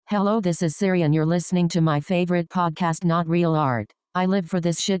Hello, this is Siri and you're listening to my favorite podcast, Not Real Art. I live for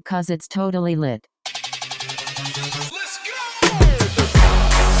this shit cause it's totally lit. Let's go!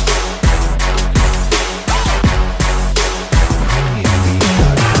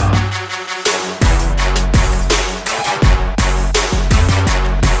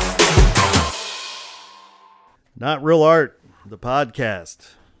 Not Real Art, the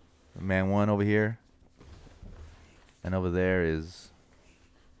podcast. Man one over here. And over there is...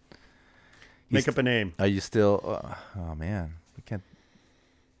 Make up a name. Are you still... oh, man. You can't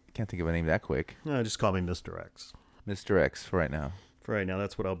think of a name that quick. No, just call me Mr.X. Mr.X for right now. For right now,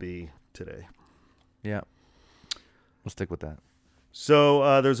 that's what I'll be today. Yeah. We'll stick with that.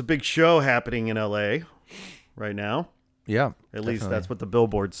 So there's a big show happening in L.A. right now. Yeah. At least that's what the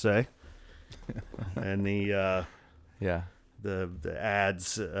billboards say. And the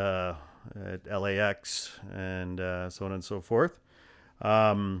ads at LAX and so on and so forth.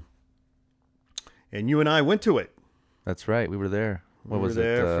 And you and I went to it. That's right. We were there. What was it? We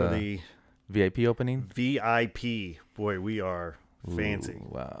were there it? for the VIP opening? VIP. Boy, we are fancy. Ooh,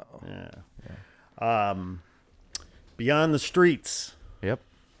 wow. Yeah. Beyond the Streets. Yep.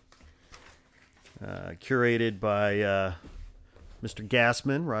 Curated by Mr.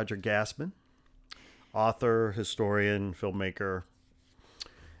 Gastman, Roger Gastman. Author, historian, filmmaker.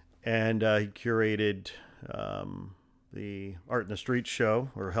 And he curated the Art in the Street show,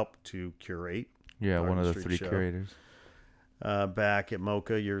 or helped to curate. Yeah, Art one in of the Street three show, curators. back at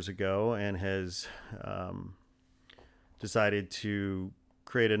Mocha years ago, and has decided to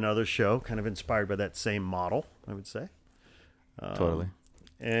create another show, kind of inspired by that same model, I would say. Totally.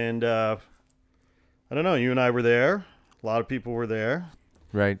 And I don't know, you and I were there. A lot of people were there.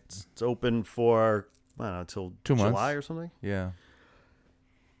 Right. It's open for, I don't know, until 2 months. July or something. Yeah.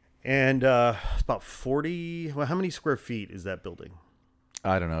 And it's about 40, well, how many square feet is that building?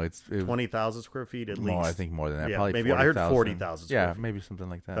 I don't know. It's 20,000 square feet at more, least? I think more than that. Yeah, Probably maybe 40,000. I heard 40,000 square Yeah, feet. maybe something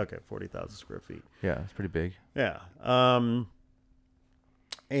like that. Okay, 40,000 square feet. Yeah, it's pretty big. Yeah.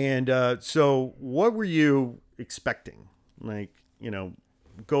 And so what were you expecting? Like,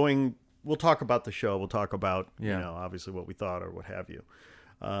 going, we'll talk about the show. We'll talk about, obviously what we thought or what have you.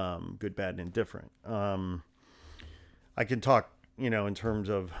 Good, bad, and indifferent. I can talk, in terms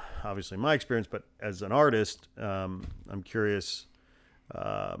of obviously my experience, but as an artist, I'm curious,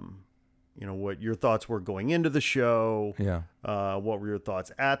 what your thoughts were going into the show. Yeah. What were your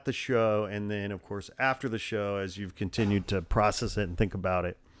thoughts at the show? And then, of course, after the show, as you've continued to process it and think about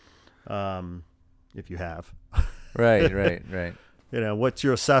it, if you have. Right. What's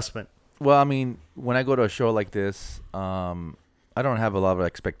your assessment? Well, I mean, when I go to a show like this, I don't have a lot of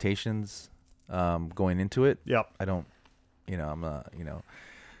expectations going into it. Yep. I don't, I'm not,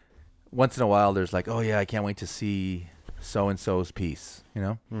 once in a while there's like, oh, yeah, I can't wait to see so-and-so's piece,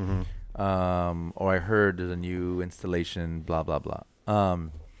 Mm-hmm. Or I heard there's a new installation, blah, blah, blah.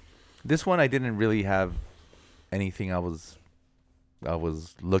 This one I didn't really have anything I was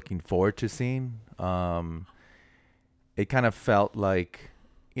looking forward to seeing. It kind of felt like,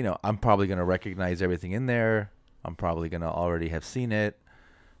 I'm probably going to recognize everything in there. I'm probably going to already have seen it,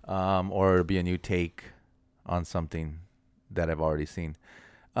 or it'll be a new take on something that I've already seen.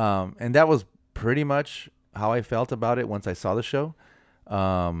 And that was pretty much how I felt about it once I saw the show.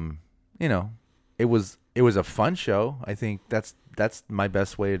 It was a fun show. I think that's my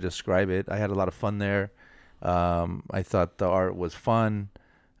best way to describe it. I had a lot of fun there. I thought the art was fun.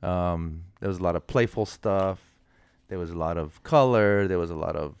 There was a lot of playful stuff. There was a lot of color. There was a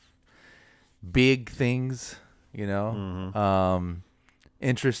lot of big things, interesting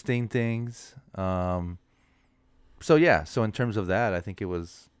things. So in terms of that, I think it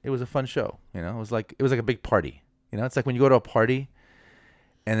was a fun show. It was like a big party. It's like when you go to a party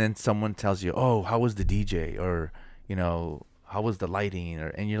and then someone tells you, "Oh, how was the DJ?" or, "How was the lighting?"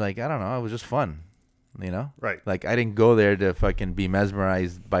 and you're like, "I don't know, it was just fun." Right. Like, I didn't go there to fucking be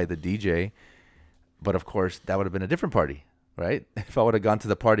mesmerized by the DJ, but of course that would have been a different party, right? If I would have gone to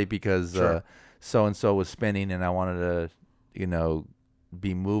the party because Sure. So-and-so was spinning and I wanted to,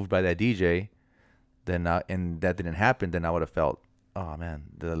 be moved by that DJ, and that didn't happen, then I would have felt, oh man,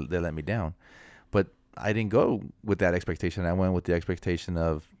 they let me down. But I didn't go with that expectation. I went with the expectation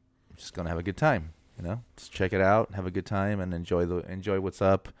of just going to have a good time, just check it out, have a good time and enjoy what's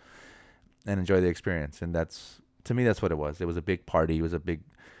up and enjoy the experience. And to me, that's what it was. It was a big party. It was a big,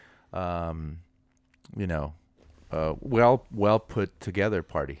 well put together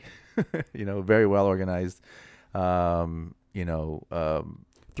party, very well organized,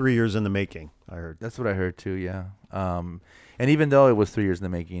 3 years in the making, I heard. That's what I heard too, yeah. And even though it was 3 years in the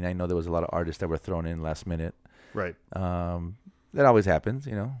making, I know there was a lot of artists that were thrown in last minute. Right. that always happens,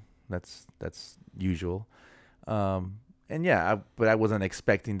 that's usual. And yeah, but I wasn't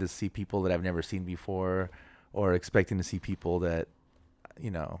expecting to see people that I've never seen before, or expecting to see people that,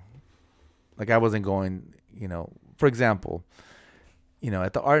 like I wasn't going, for example,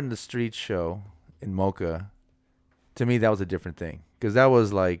 at the Art in the Street show in Mocha, to me, that was a different thing. Because that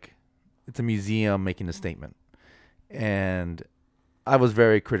was like, it's a museum making a statement. And I was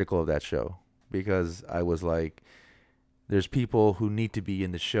very critical of that show. Because I was like, there's people who need to be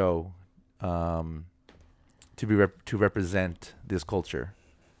in the show to represent this culture.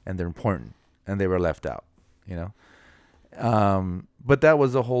 And they're important. And they were left out, But that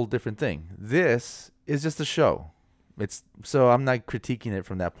was a whole different thing. This is just a show. So I'm not critiquing it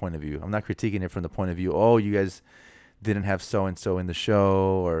from that point of view. I'm not critiquing it from the point of view, oh, you guys didn't have so and so in the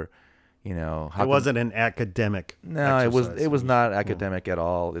show, or it wasn't an academic. No, exercise. it was not academic at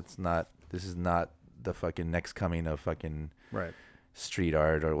all. It's not. This is not the fucking next coming of fucking street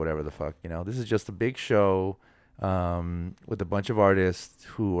art or whatever the fuck. This is just a big show with a bunch of artists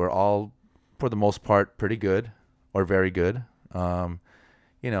who are all, for the most part, pretty good or very good. I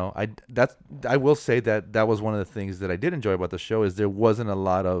will say that was one of the things that I did enjoy about the show, is there wasn't a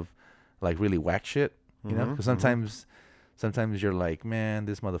lot of like really whack shit, because sometimes you're like, man,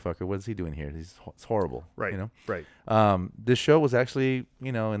 this motherfucker, what is he doing here? It's horrible, right? Right. This show was actually,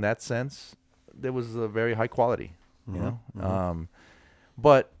 in that sense, there was a very high quality,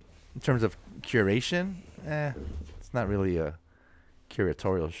 but in terms of curation, it's not really a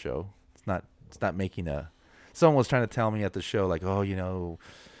curatorial show. It's not making a. Someone was trying to tell me at the show, like, oh,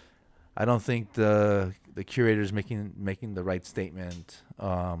 I don't think the curator's making the right statement,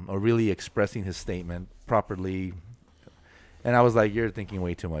 or really expressing his statement properly. And I was like, you're thinking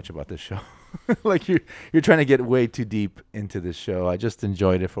way too much about this show. Like you're trying to get way too deep into this show. I just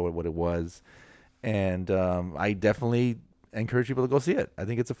enjoyed it for what it was, and I definitely encourage people to go see it. I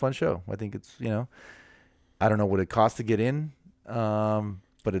think it's a fun show. I think it's I don't know what it costs to get in, but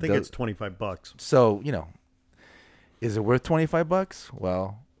I think it's $25. So is it worth $25?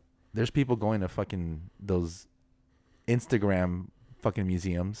 Well, there's people going to fucking those Instagram fucking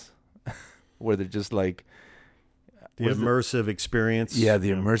museums where they're just like the immersive experience. Yeah, the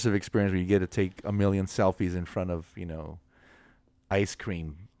immersive experience where you get to take a million selfies in front of, ice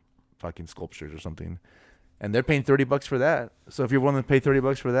cream fucking sculptures or something. And they're paying $30 for that. So if you're willing to pay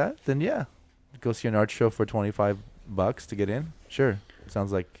 $30 for that, then yeah, go see an art show for $25 to get in. Sure.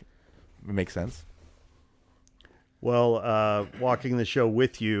 Sounds like it makes sense. Well, walking the show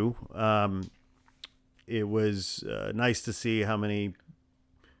with you, it was nice to see how many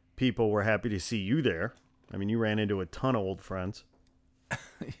people were happy to see you there. I mean, you ran into a ton of old friends.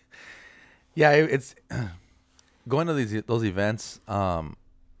 Yeah, it's going to those events.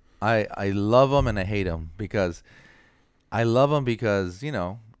 I love them and I hate them, because I love them because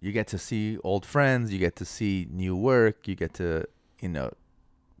you get to see old friends, you get to see new work, you get to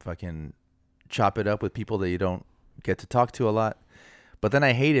fucking chop it up with people that you don't get to talk to a lot. But then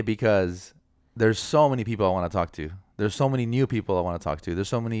I hate it because there's so many people I want to talk to. There's so many new people I want to talk to. There's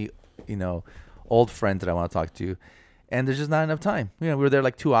so many old friends that I want to talk to, and there's just not enough time. We were there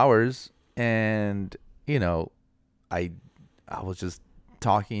like 2 hours, and I was just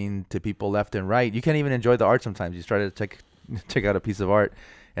talking to people left and right. You can't even enjoy the art sometimes. You try to check out a piece of art,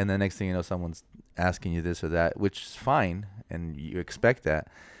 and the next thing you know, someone's asking you this or that, which is fine, and you expect that.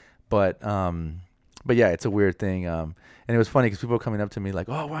 But yeah, it's a weird thing. And it was funny because people were coming up to me like,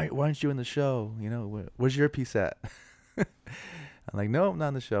 "Oh, why aren't you in the show? Where's your piece at?" I'm like, "No, I'm not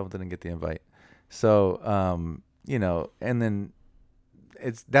in the show. I didn't get the invite." So, and then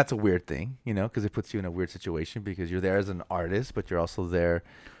that's a weird thing, because it puts you in a weird situation because you're there as an artist, but you're also there.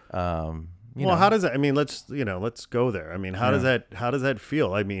 How does that? I mean, let's go there. I mean, how does that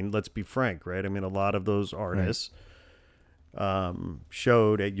feel? I mean, let's be frank, right? I mean, a lot of those artists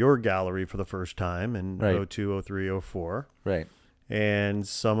showed at your gallery for the first time in 02, 03, 04. Right. And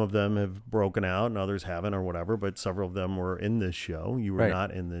some of them have broken out and others haven't or whatever, but several of them were in this show. You were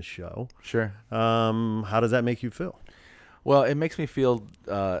not in this show. Sure. How does that make you feel? Well, it makes me feel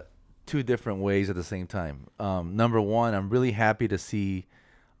two different ways at the same time. Number one, I'm really happy to see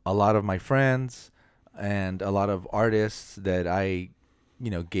a lot of my friends and a lot of artists that I,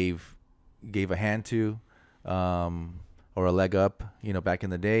 gave a hand to, or a leg up, back in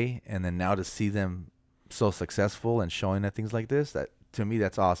the day. And then now to see them so successful and showing at things like this, that to me,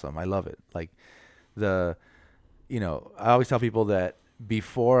 that's awesome. I love it. Like I always tell people that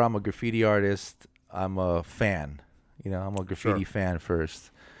before I'm a graffiti artist, I'm a fan. I'm a graffiti fan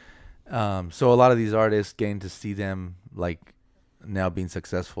first. So a lot of these artists, getting to see them like now being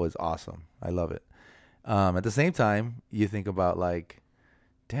successful is awesome. I love it. At the same time, you think about like,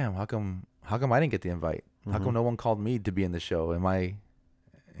 damn, how come I didn't get the invite? How come no one called me to be in the show? Am I,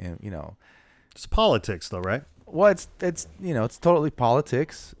 It's politics, though, right? well, it's it's totally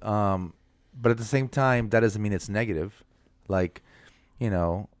politics. But at the same time, that doesn't mean it's negative. Like, I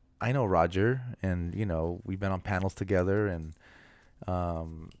know Roger, and we've been on panels together, and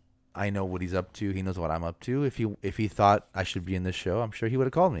I know what he's up to. He knows what I'm up to. If he thought I should be in this show, I'm sure he would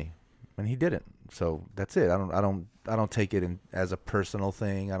have called me, and he didn't. So that's it. I don't take it as a personal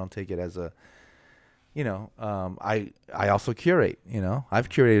thing. I don't take it as a, I also curate. I've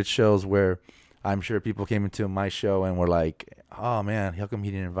curated shows where I'm sure people came into my show and were like, "Oh man, how come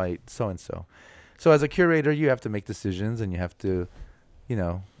he didn't invite so and so?" So as a curator, you have to make decisions, and you have to,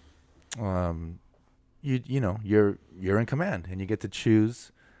 you're in command, and you get to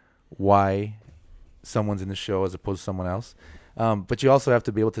choose why someone's in the show as opposed to someone else. But you also have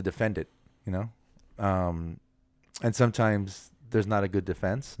to be able to defend it, and sometimes there's not a good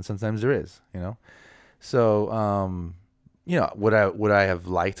defense, and sometimes there is, So, would I have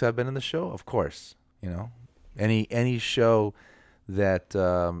liked to have been in the show? Of course, any show that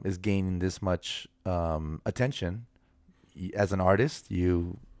is gaining this much attention, as an artist,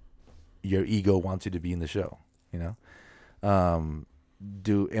 your ego wants you to be in the show. Am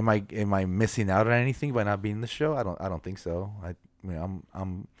I missing out on anything by not being in the show? I don't think so.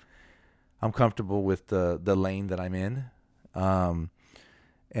 I'm comfortable with the lane that I'm in, and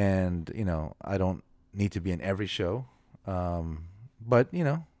I don't need to be in every show. But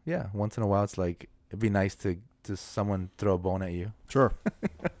yeah, once in a while, it's like it'd be nice to someone throw a bone at you. Sure.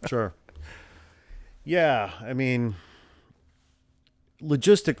 Sure. Yeah, I mean,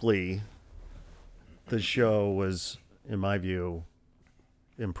 logistically, the show was, in my view,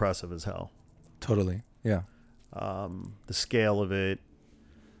 impressive as hell. Totally. Yeah. The scale of it,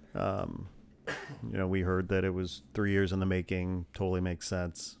 we heard that it was 3 years in the making. Totally makes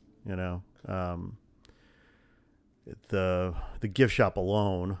sense. The gift shop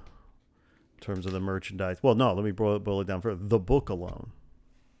alone, in terms of the merchandise. Well, no, let me boil it down for the book alone.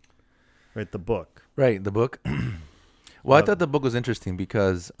 Right, the book. Right, the book. Well, I thought the book was interesting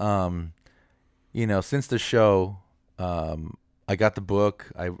because, since the show, I got the book.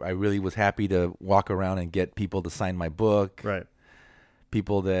 I really was happy to walk around and get people to sign my book. Right.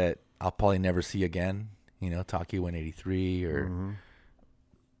 People that I'll probably never see again. Taki 183 or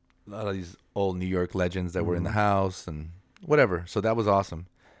a lot of these old New York legends that were in the house and whatever. So that was awesome.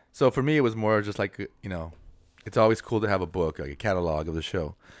 So for me, it was more just like, it's always cool to have a book, like a catalog of the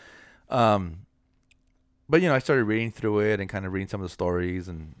show. But I started reading through it and kind of reading some of the stories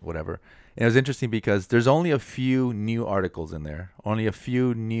and whatever. And it was interesting because there's only a few new articles in there, only a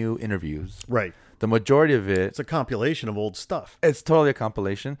few new interviews. Right. The majority of it, it's a compilation of old stuff. It's totally a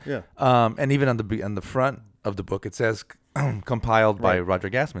compilation. Yeah. And even on the front of the book, it says compiled by Roger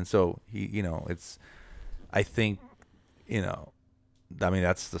Gastman. So he, it's, I think,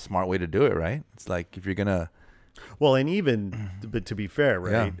 that's the smart way to do it, right? It's like if you're gonna. Well, and even, but to be fair,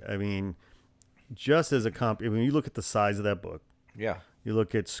 right? Yeah. I mean, just as a when you look at the size of that book, yeah, you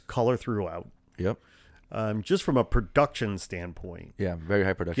look at color throughout. Yep. Just from a production standpoint. Yeah, very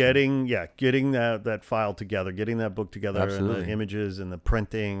high production. Getting that file together, getting that book together, Absolutely. And the images and the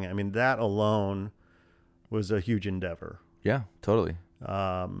printing. I mean, that alone was a huge endeavor. Yeah, totally.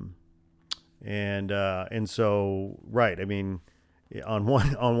 And so, right. I mean, on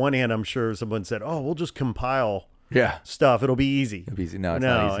one hand, I'm sure someone said, "Oh, we'll just compile stuff. It'll be easy." No, it's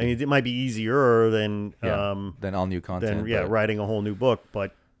not easy. I mean, it might be easier than all new content. Writing a whole new book.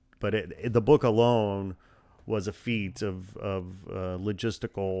 But the book alone was a feat of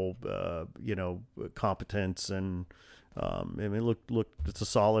logistical, competence, and I mean, look, it's a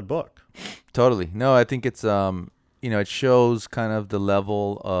solid book. Totally. No, I think it's it shows kind of the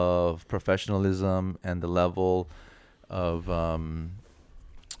level of professionalism and the level of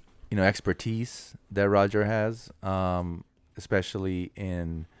expertise that Roger has, especially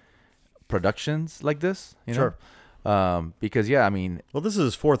in productions like this. Sure. Because I mean, well, this is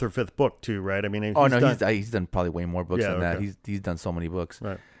his fourth or fifth book too, right? I mean, he's done probably way more books than that. Okay. He's done so many books.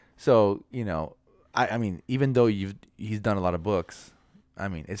 Right. So I mean, even though he's done a lot of books, I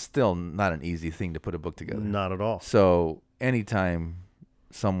mean, it's still not an easy thing to put a book together. Not at all. So anytime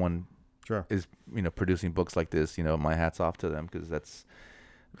someone Sure. is producing books like this, my hat's off to them, because that's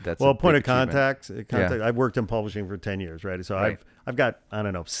well, a point of big achievement. contact. Yeah. I've worked in publishing for 10 years, right? So right. I've got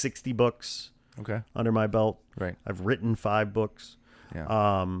 60 books under my belt. Right. I've written 5 books.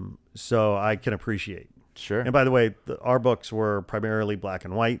 Yeah. So I can appreciate. Sure. And by the way, our books were primarily black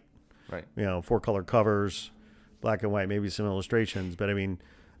and white. Right. 4-color covers, black and white, maybe some illustrations, but I mean,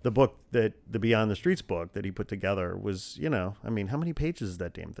 the book that the Beyond the Streets book that he put together was, I mean, how many pages is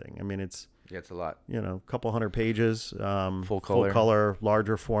that damn thing? I mean, it's a lot. A couple hundred pages, full color,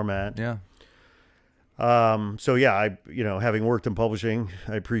 larger format. Yeah. So yeah, having worked in publishing,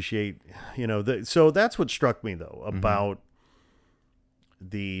 I appreciate, so that's what struck me though about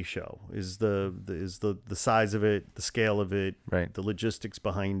the show is the size of it, the scale of it, right, the logistics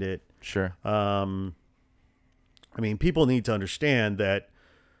behind it. Sure. I mean, people need to understand that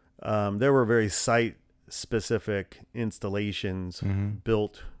there were very site-specific installations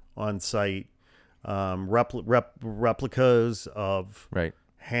built on site, replicas of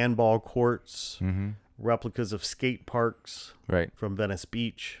handball courts, replicas of skate parks, from Venice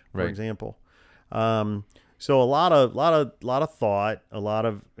Beach, for example. So a lot of thought, a lot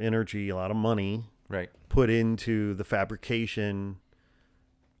of energy, a lot of money, put into the fabrication.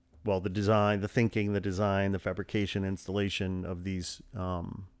 Well, the design, the thinking, the design, the fabrication, installation of these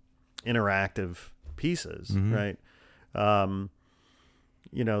interactive pieces, right? It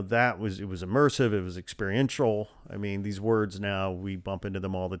was immersive, it was experiential. I mean, these words now, we bump into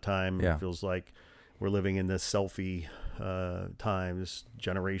them all the time. Yeah. It feels like we're living in this selfie time, this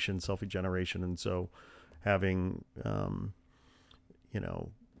selfie generation. And so having,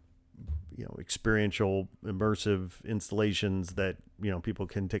 experiential, immersive installations that, people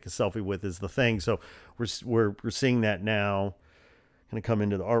can take a selfie with is the thing. So we're seeing that now kind of come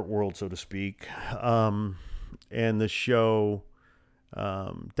into the art world, so to speak. And the show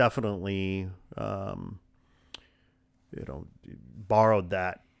definitely, borrowed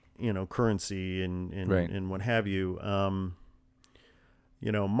that, currency and what have you.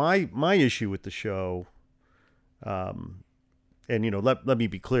 My issue with the show, and let me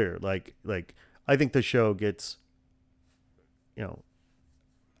be clear, like I think the show gets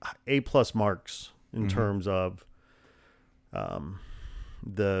A+ marks in terms of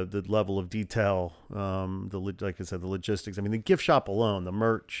the level of detail, like I said, the logistics. I mean, the gift shop alone, the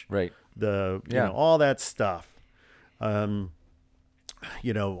merch, all that stuff, all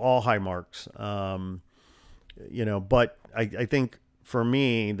high marks. But I think for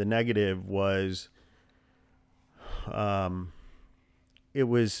me, the negative was, it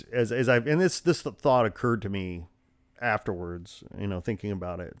was as I've, and this thought occurred to me afterwards, thinking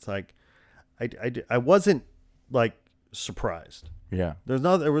about it. It's like, I wasn't like surprised. Yeah.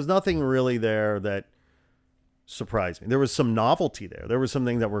 There was nothing really there that surprised me. There was some novelty there. There was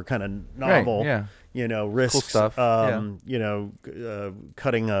something that were kind of novel, risks, cool stuff.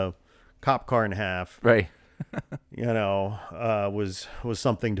 Cutting a cop car in half, right. Was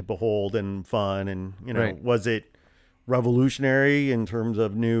something to behold and fun. And, was it revolutionary in terms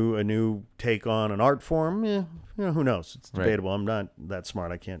of a new take on an art form? Yeah. Who knows? It's debatable. I'm not that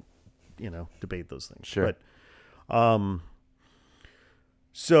smart. I can't, debate those things. Sure. But,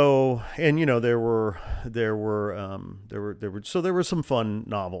 so, and there were some fun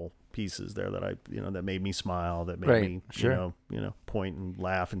novel pieces there that that made me smile, that made me, point and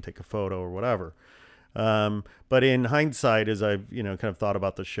laugh and take a photo or whatever. But in hindsight, as I've, kind of thought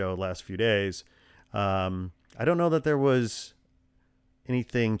about the show the last few days, I don't know that there was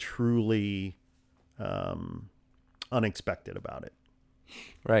anything truly, unexpected about it.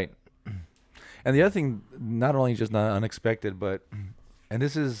 Right. And the other thing, not only just not unexpected, but, and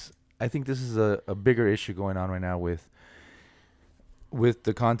I think this is a bigger issue going on right now with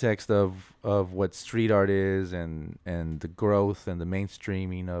the context of what street art is and the growth and the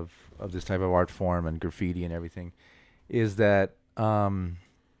mainstreaming of this type of art form and graffiti and everything, is that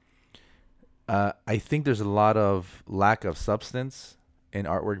I think there's a lot of lack of substance in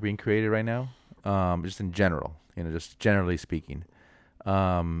artwork being created right now, just in general, just generally speaking.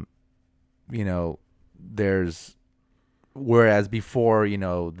 There's, whereas before,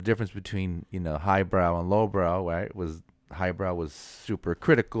 the difference between, highbrow and lowbrow, right, was highbrow was super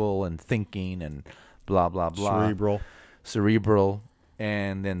critical and thinking and blah, blah, blah. Cerebral.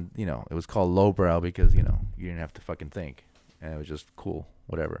 And then, it was called lowbrow because, you didn't have to fucking think. And it was just cool,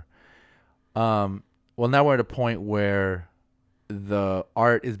 whatever. Well, now we're at a point where the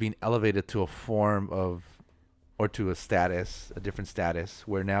art is being elevated to a form of, or to a different status,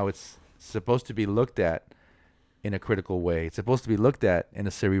 where now it's supposed to be looked at in a critical way. It's supposed to be looked at in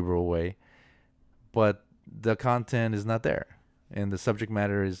a cerebral way, but the content is not there, and the subject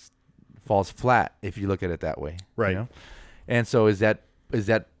matter falls flat if you look at it that way. Right. And so is that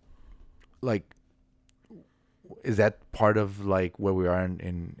part of like where we are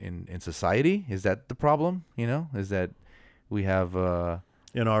in society? Is that the problem? Is that we have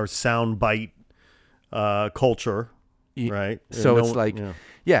in our soundbite culture, right? So it's like,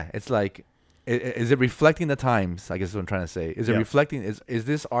 it's like is it reflecting the times? I guess is what I'm trying to say. Is it Yeah. reflecting? Is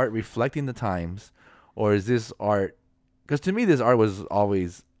this art reflecting the times, or is this art? Because to me, this art was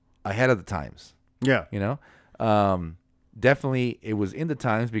always ahead of the times. Yeah. You know, definitely it was in the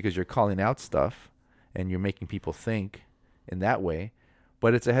times because you're calling out stuff and you're making people think in that way.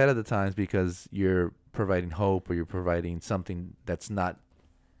 But it's ahead of the times because you're providing hope or you're providing something that's not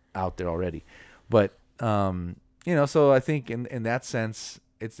out there already. But you know, so I think in that sense,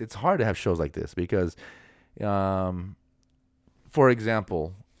 it's hard to have shows like this because, for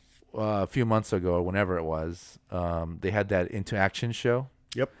example, a few months ago or whenever it was, they had that Into Action show.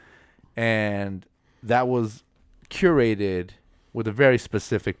 Yep. And that was curated with a very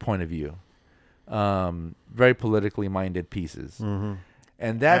specific point of view, very politically minded pieces. Mm-hmm.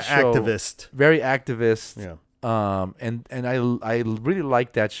 And that show, activist, very activist. Yeah. And I really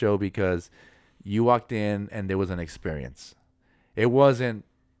liked that show because you walked in and there was an experience. It wasn't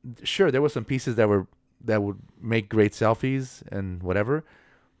sure there were some pieces that would make great selfies and whatever,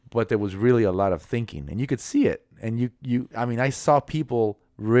 but there was really a lot of thinking, and you could see it. And I mean, I saw people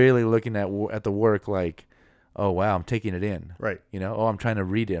really looking at the work like, oh wow, I'm taking it in. Right. You know, oh, I'm trying to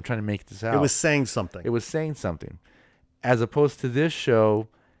read it. I'm trying to make this out. It was saying something. It was saying something. As opposed to this show,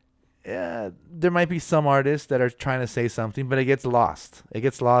 there might be some artists that are trying to say something, but it gets lost. It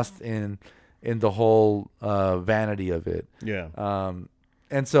gets lost in the whole vanity of it. Yeah.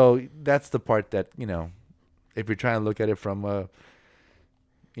 And so that's the part that, you know, if you're trying to look at it from a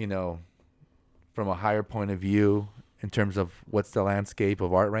higher point of view in terms of what's the landscape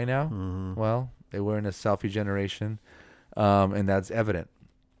of art right now, well, we're in a selfie generation, and that's evident.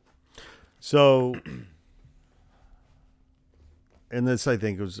 So, and this I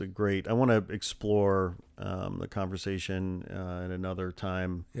think was I want to explore the conversation at another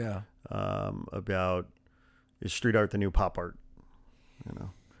time. Yeah. About is street art the new pop art? You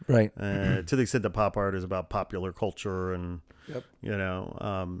know, right. To the extent that pop art is about popular culture and you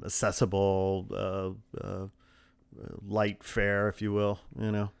know, accessible, light fare, if you will.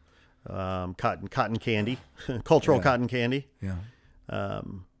 You know, cotton candy, cultural cotton candy. Yeah.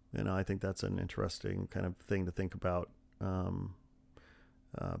 You know, I think that's an interesting kind of thing to think about.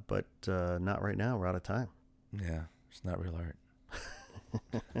 But not right now. We're out of time. Yeah, it's not real art.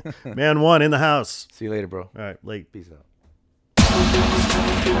 Man one in the house. See you later, bro. All right, late. Peace out.